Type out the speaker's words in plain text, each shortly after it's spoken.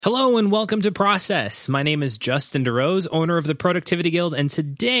Hello and welcome to Process. My name is Justin DeRose, owner of the Productivity Guild, and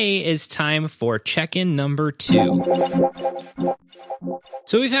today is time for check-in number 2.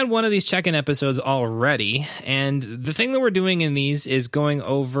 So we've had one of these check-in episodes already, and the thing that we're doing in these is going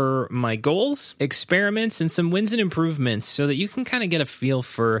over my goals, experiments, and some wins and improvements so that you can kind of get a feel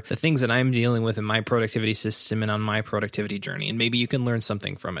for the things that I'm dealing with in my productivity system and on my productivity journey, and maybe you can learn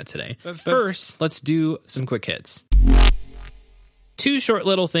something from it today. But first, let's do some quick hits. 2 short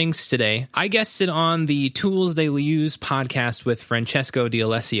little things today. I guested on the Tools They Use podcast with Francesco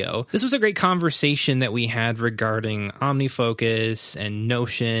D'Alessio. This was a great conversation that we had regarding OmniFocus and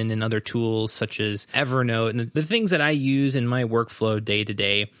Notion and other tools such as Evernote and the things that I use in my workflow day to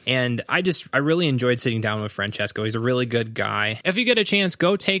day. And I really enjoyed sitting down with Francesco. He's a really good guy. If you get a chance,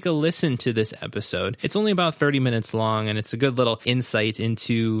 go take a listen to this episode. It's only about 30 minutes long, and it's a good little insight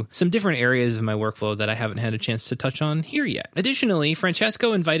into some different areas of my workflow that I haven't had a chance to touch on here yet. Additionally,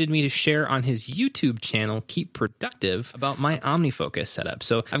 Francesco invited me to share on his YouTube channel, Keep Productive, about my OmniFocus setup.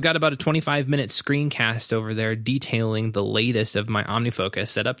 So I've got about a 25-minute screencast over there detailing the latest of my OmniFocus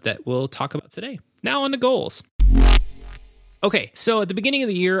setup that we'll talk about today. Now on to goals. Okay, so at the beginning of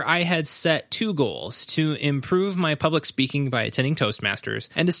the year, I had set 2 goals: to improve my public speaking by attending Toastmasters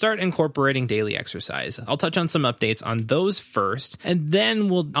and to start incorporating daily exercise. I'll touch on some updates on those first, and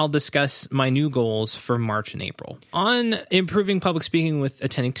then I'll discuss my new goals for March and April. On improving public speaking with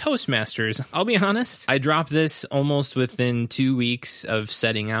attending Toastmasters, I'll be honest, I dropped this almost within 2 weeks of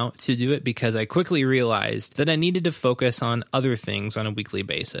setting out to do it because I quickly realized that I needed to focus on other things on a weekly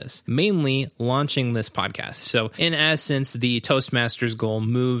basis, mainly launching this podcast. So in essence, the Toastmasters goal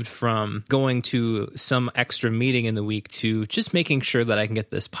moved from going to some extra meeting in the week to just making sure that I can get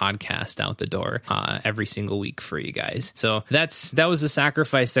this podcast out the door every single week for you guys. So that was a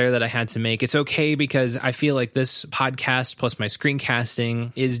sacrifice there that I had to make. It's okay because I feel like this podcast plus my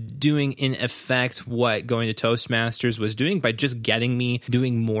screencasting is doing in effect what going to Toastmasters was doing by just getting me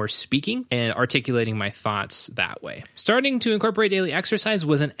doing more speaking and articulating my thoughts that way. Starting to incorporate daily exercise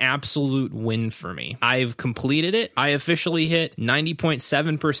was an absolute win for me. I've completed it. I officially hit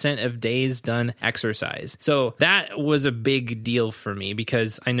 90.7% of days done exercise. So that was a big deal for me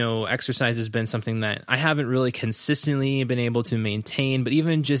because I know exercise has been something that I haven't really consistently been able to maintain, but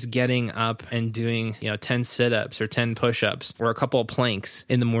even just getting up and doing, 10 sit-ups or 10 push-ups or a couple of planks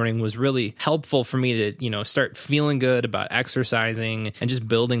in the morning was really helpful for me to, start feeling good about exercising and just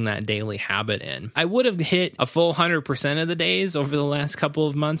building that daily habit in. I would have hit a full 100% of the days over the last couple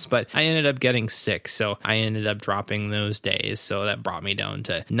of months, but I ended up getting sick, so I ended up dropping those days. So that brought me down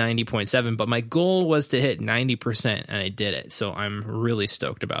to 90.7, but my goal was to hit 90% and I did it. So I'm really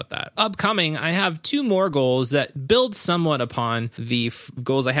stoked about that. Upcoming, I have 2 more goals that build somewhat upon the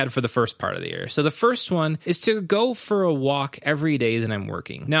goals I had for the first part of the year. So the first one is to go for a walk every day that I'm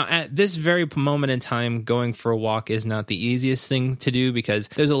working. Now, at this very moment in time, going for a walk is not the easiest thing to do because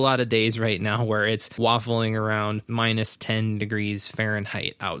there's a lot of days right now where it's waffling around minus 10 degrees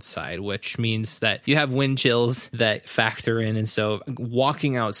Fahrenheit outside, which means that you have wind chills that factor in, and so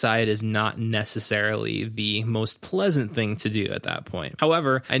walking outside is not necessarily the most pleasant thing to do at that point.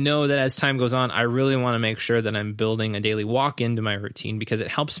 However, I know that as time goes on, I really want to make sure that I'm building a daily walk into my routine because it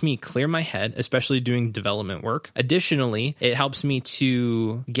helps me clear my head, especially doing development work. Additionally, it helps me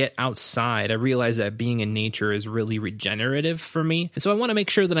to get outside. I realize that being in nature is really regenerative for me, and so I want to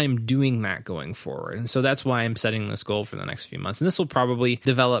make sure that I'm doing that going forward. And so that's why I'm setting this goal for the next few months. And this will probably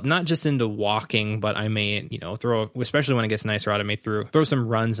develop not just into walking, but I may, throw, especially when it gets nicer out, I may throw some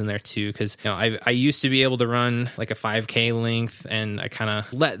runs in there too, because I used to be able to run like a 5K length, and I kind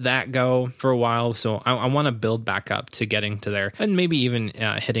of let that go for a while. So I want to build back up to getting to there, and maybe even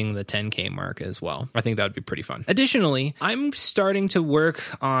hitting the 10K mark as well. I think that would be pretty fun. Additionally, I'm starting to work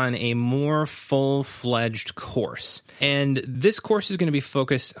on a more full-fledged course, and this course is going to be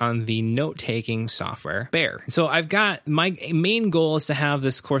focused on the note-taking software Bear. So I've got my main goal is to have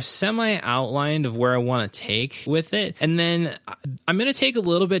this course semi-outlined of where I want to take with it. And then I'm going to take a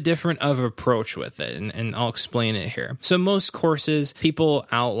little bit different of approach with it, and I'll explain it here. So most courses, people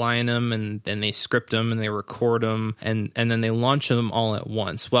outline them and then they script them and they record them and then they launch them all at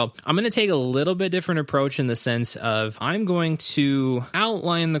once. Well, I'm going to take a little bit different approach in the sense of I'm going to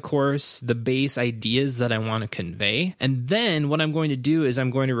outline the course, the base ideas that I want to convey, and then what I'm going to do is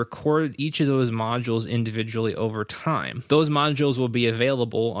I'm going to record each of those modules individually over time. Those modules will be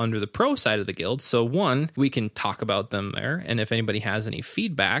available under the pro side of the guild. So one, we can talk about about them there. And if anybody has any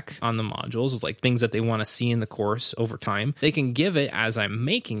feedback on the modules, like things that they want to see in the course over time, they can give it as I'm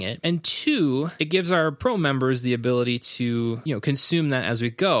making it. And two, it gives our pro members the ability to, consume that as we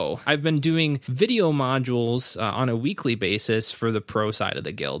go. I've been doing video modules on a weekly basis for the pro side of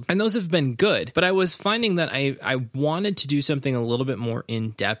the guild, and those have been good, but I was finding that I wanted to do something a little bit more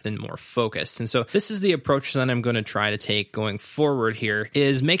in depth and more focused. And so this is the approach that I'm going to try to take going forward here,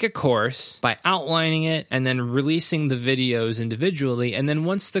 is make a course by outlining it and then releasing the videos individually. And then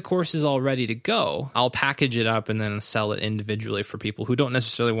once the course is all ready to go, I'll package it up and then sell it individually for people who don't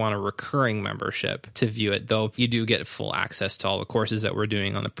necessarily want a recurring membership to view it, though you do get full access to all the courses that we're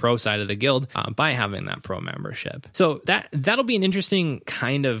doing on the pro side of the guild by having that pro membership. So that'll be an interesting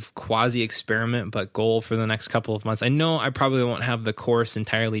kind of quasi experiment, but goal for the next couple of months. I know I probably won't have the course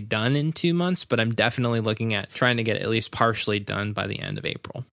entirely done in 2 months, but I'm definitely looking at trying to get it at least partially done by the end of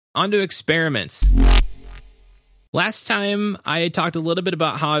April. On to experiments. Last time, I talked a little bit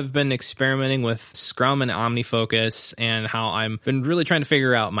about how I've been experimenting with Scrum and OmniFocus and how I've been really trying to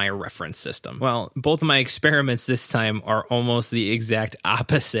figure out my reference system. Well, both of my experiments this time are almost the exact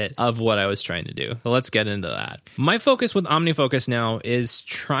opposite of what I was trying to do. So let's get into that. My focus with OmniFocus now is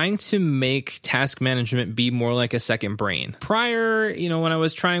trying to make task management be more like a second brain. Prior, when I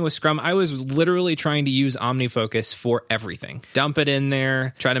was trying with Scrum, I was literally trying to use OmniFocus for everything. Dump it in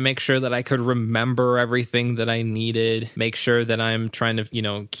there, try to make sure that I could remember everything that I needed, make sure that I'm trying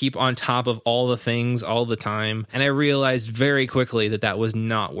to, keep on top of all the things all the time. And I realized very quickly that was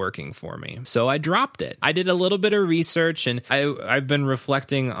not working for me. So I dropped it. I did a little bit of research, and I've been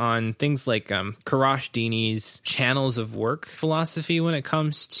reflecting on things like Karash Dini's channels of work philosophy when it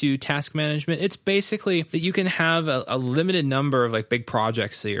comes to task management. It's basically that you can have a limited number of like big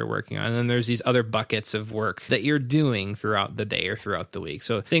projects that you're working on, and then there's these other buckets of work that you're doing throughout the day or throughout the week.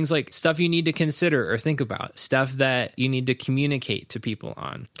 So things like stuff you need to consider or think about, stuff that you need to communicate to people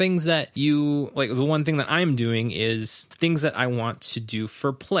on, things that you like. The one thing that I'm doing is things that I want to do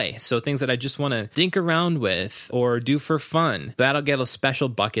for play. So things that I just want to dink around with or do for fun. That'll get a special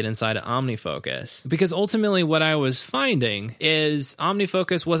bucket inside of OmniFocus, because ultimately what I was finding is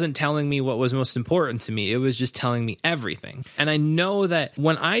OmniFocus wasn't telling me what was most important to me. It was just telling me everything. And I know that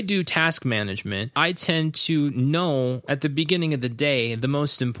when I do task management, I tend to know at the beginning of the day the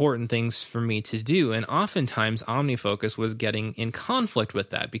most important things for me to do. And oftentimes OmniFocus was getting in conflict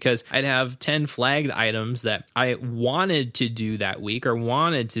with that, because I'd have 10 flagged items that I wanted to do that week or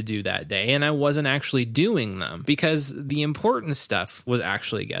wanted to do that day, and I wasn't actually doing them because the important stuff was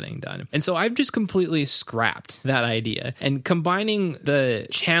actually getting done. And so I've just completely scrapped that idea. And combining the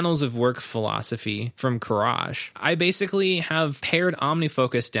channels of work philosophy from Karash, I basically have pared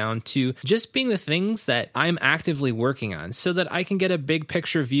OmniFocus down to just being the things that I'm actively working on, so that I can get a big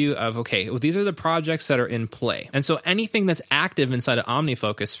picture view of, okay, well, these are the projects that are in play. And so anything that's active inside of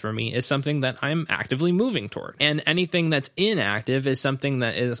OmniFocus for me is something that I'm actively moving toward. And anything that's inactive is something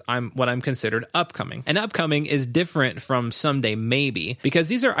that is what I'm considered upcoming. And upcoming is different from someday maybe, because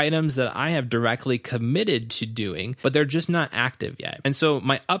these are items that I have directly committed to doing, but they're just not active yet. And so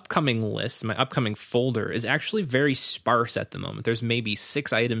my upcoming list, my upcoming folder is actually very sparse at the moment. There's maybe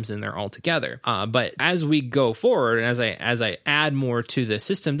 6 items in there altogether. But as we go forward, and as I add more to the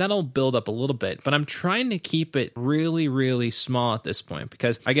system, that'll build up a little bit. But I'm trying to keep it really, really small at this point,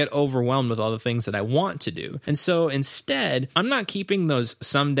 because I get overwhelmed with all the things that I want to do. And so instead, I'm not keeping those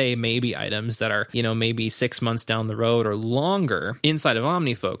someday maybe items that are, maybe 6 months down the road or longer inside of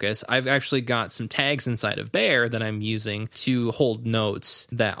OmniFocus. I've actually got some tags inside of Bear that I'm using to hold notes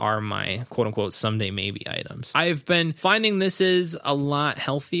that are my quote unquote someday maybe items. I've been finding this is a lot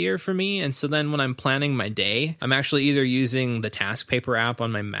healthier for me. And so then when I'm planning my day, I'm actually either using the Task Paper app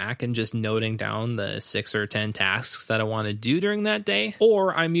on my Mac and just noting down the 6 or 10 tasks that I want to do during that day,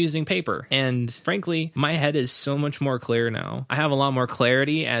 or I'm using paper. And frankly, my head is so much more clear now. I have a lot more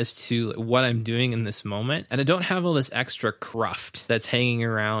clarity as to what I'm doing in this moment, and I don't have all this extra cruft that's hanging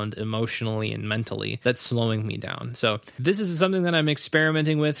around emotionally and mentally that's slowing me down. So this is something that I'm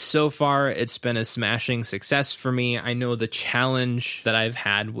experimenting with. So far, it's been a smashing success for me. I know the challenge that I've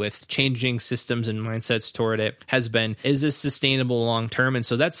had with changing systems and mindsets toward it has been, is this sustainable long term? And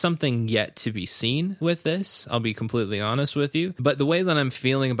so that's something yet to be seen with this. I'll be completely honest with you. But the way that I'm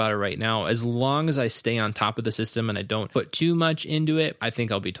feeling about it right now, as long as I stay on top of the system and I don't put too much into it, I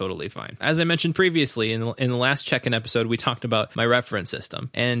think I'll be totally fine. As I mentioned previously, in the last check-in episode, we talked about my reference system.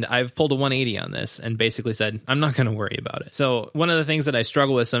 And I've pulled a 180 on this and basically said, I'm not going to worry about it. So one of the things that I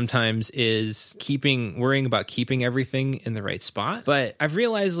struggle with sometimes is worrying about keeping everything in the right spot. But I've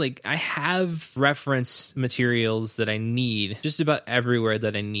realized I have reference materials that I need just about everywhere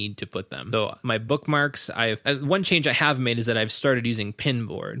that I need to put them. So my bookmarks bookmarks, one change I have made is that I've started using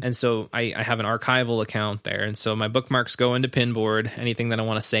Pinboard. And so I have an archival account there. And so my bookmarks go into Pinboard. Anything that I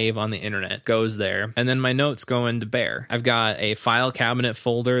want to save on the internet goes there. And then my notes go into Bear. I've got a file cabinet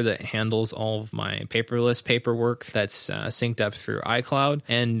folder that handles all of my paperless paperwork that's synced up through iCloud.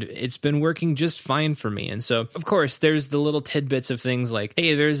 And it's been working just fine for me. And so, of course, there's the little tidbits of things like,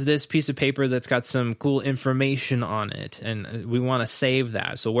 hey, there's this piece of paper that's got some cool information on it. And we want to save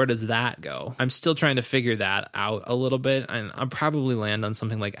that. So where does that go? I'm still trying to figure that out a little bit. And I'll probably land on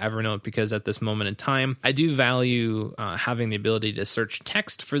something like Evernote because at this moment in time, I do value having the ability to search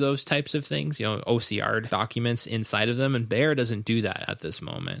text for those types of things, OCR documents inside of them. And Bear doesn't do that at this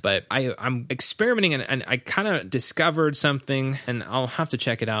moment. But I'm experimenting and I kind of discovered something, and I'll have to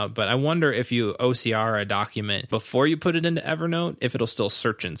check it out. But I wonder if you OCR a document before you put it into Evernote, if it'll still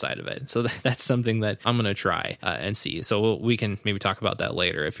search inside of it. So that's something that I'm going to try and see. So we can maybe talk about that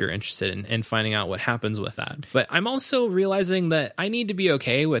later if you're interested in finding out what happens with that. But I'm also realizing that I need to be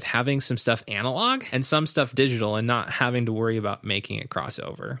okay with having some stuff analog and some stuff digital and not having to worry about making it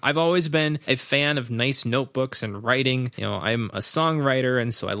crossover. I've always been a fan of nice notebooks and writing. I'm a songwriter,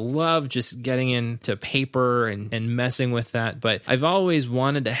 and so I love just getting into paper and messing with that. But I've always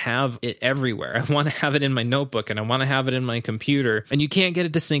wanted to have it everywhere. I want to have it in my notebook and I want to have it in my computer, and you can't get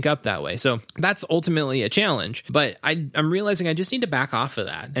it to sync up that way. So that's ultimately a challenge. But I'm realizing I just need to back off of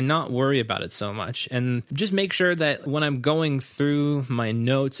that and not worry about it so much, and just make sure that when I'm going through my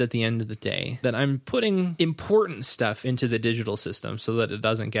notes at the end of the day, that I'm putting important stuff into the digital system so that it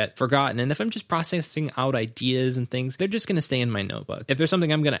doesn't get forgotten. And if I'm just processing out ideas and things, they're just going to stay in my notebook. If there's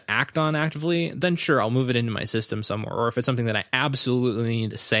something I'm going to act on actively, then sure, I'll move it into my system somewhere. Or if it's something that I absolutely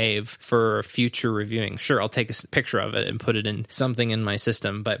need to save for future reviewing, sure, I'll take a picture of it and put it in something in my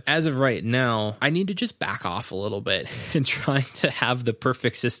system. But as of right now, I need to just back off a little bit and try to have the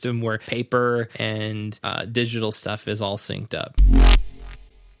perfect system where paper and digital stuff is all synced up.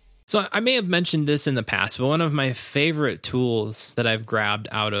 So I may have mentioned this in the past, but one of my favorite tools that I've grabbed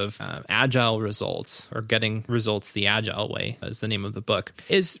out of Agile results, or getting results the Agile way, is the name of the book,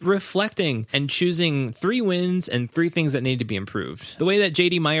 is reflecting and choosing 3 wins and 3 things that need to be improved. The way that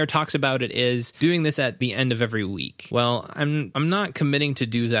JD Meyer talks about it is doing this at the end of every week. Well, I'm not committing to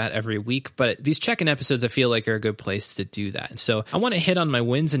do that every week, but these check-in episodes I feel like are a good place to do that. So I want to hit on my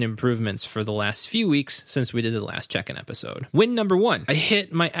wins and improvements for the last few weeks since we did the last check-in episode. Win number 1, I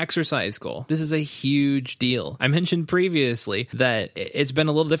hit my exercise goal. This is a huge deal. I mentioned previously that it's been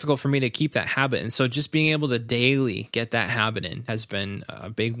a little difficult for me to keep that habit, and so just being able to daily get that habit in has been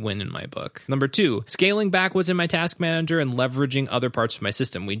a big win in my book. Number 2, scaling back what's in my task manager and leveraging other parts of my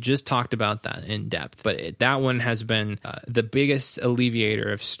system. We just talked about that in depth, but that one has been the biggest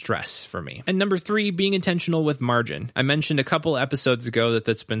alleviator of stress for me. And number 3, being intentional with margin. I mentioned a couple episodes ago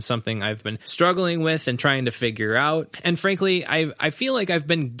that's been something I've been struggling with and trying to figure out. And frankly, I feel like I've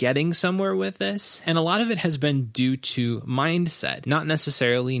been getting somewhere with this, and a lot of it has been due to mindset, not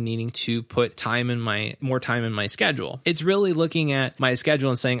necessarily needing to put more time in my schedule. It's really looking at my schedule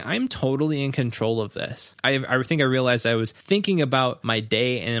and saying, I'm totally in control of this. I think I realized I was thinking about my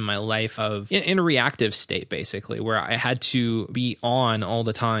day and in my life in a reactive state, basically, where I had to be on all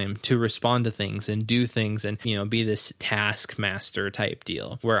the time to respond to things and do things and, be this task master type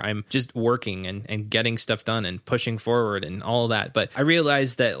deal where I'm just working and getting stuff done and pushing forward and all that. But I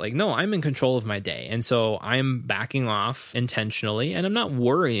realized that no, I'm in control of my day. And so I'm backing off intentionally, and I'm not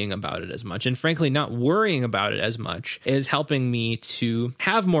worrying about it as much. And frankly, not worrying about it as much is helping me to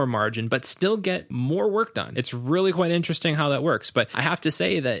have more margin, but still get more work done. It's really quite interesting how that works. But I have to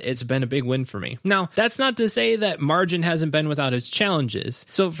say that it's been a big win for me. Now, that's not to say that margin hasn't been without its challenges.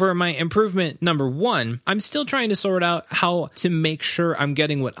 So for my improvement number 1, I'm still trying to sort out how to make sure I'm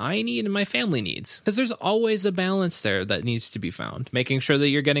getting what I need and my family needs. Because there's always a balance there that needs to be found. Making sure that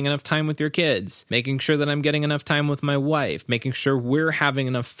you're getting enough time with your kids, making sure that I'm getting enough time with my wife, making sure we're having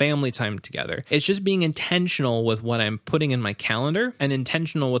enough family time together. It's just being intentional with what I'm putting in my calendar and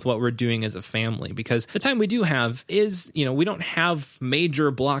intentional with what we're doing as a family, because the time we do have is, we don't have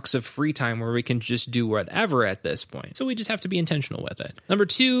major blocks of free time where we can just do whatever at this point. So we just have to be intentional with it. Number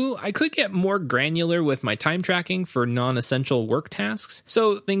 2, I could get more granular with my time tracking for non-essential work tasks.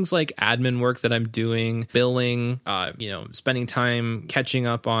 So things like admin work that I'm doing, billing, spending time catching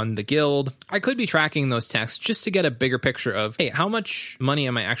up on the guild, I could be tracking those tasks just to get a bigger picture of, hey, how much money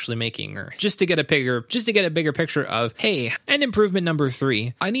am I actually making? Or just to get a bigger picture of, hey, and improvement number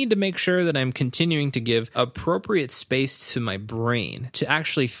 3, I need to make sure that I'm continuing to give appropriate space to my brain to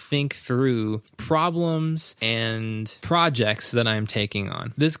actually think through problems and projects that I'm taking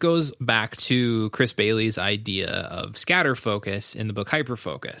on. This goes back to Chris Bailey's idea of scatter focus in the book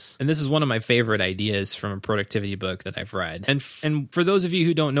Hyperfocus. And this is one of my favorite ideas from a productivity book that I've read. And for those of you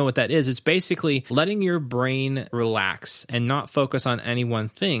who don't know what that is, it's basically letting your brain relax and not focus on any one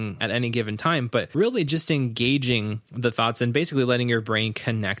thing at any given time, but really just engaging the thoughts and basically letting your brain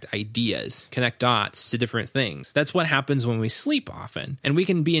connect ideas, connect dots to different things. That's what happens when we sleep often. And we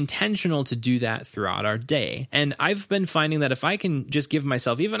can be intentional to do that throughout our day. And I've been finding that if I can just give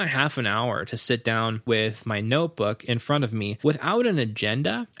myself even a half an hour to sit down with my notebook in front of me without an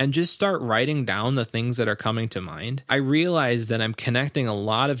agenda and just start writing down the things that are coming to mind, I realize that I'm connecting a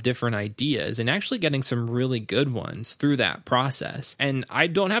lot of different ideas and actually getting some really good ones through that process. And I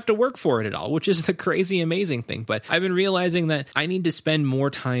don't have to work for it at all, which is the crazy amazing thing. But I've been realizing that I need to spend more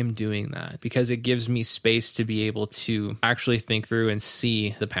time doing that because it gives me space to be able to actually think through and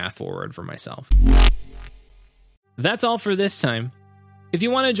see the path forward for myself. That's all for this time. If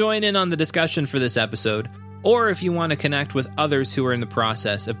you want to join in on the discussion for this episode, or if you want to connect with others who are in the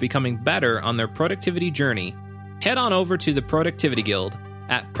process of becoming better on their productivity journey, head on over to the Productivity Guild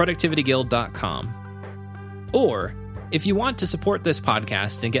at productivityguild.com. Or, if you want to support this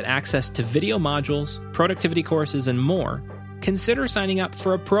podcast and get access to video modules, productivity courses, and more, consider signing up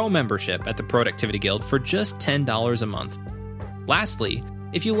for a pro membership at the Productivity Guild for just $10 a month. Lastly,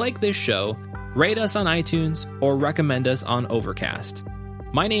 if you like this show, rate us on iTunes or recommend us on Overcast.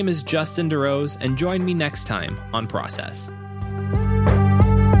 My name is Justin DeRose, and join me next time on Process.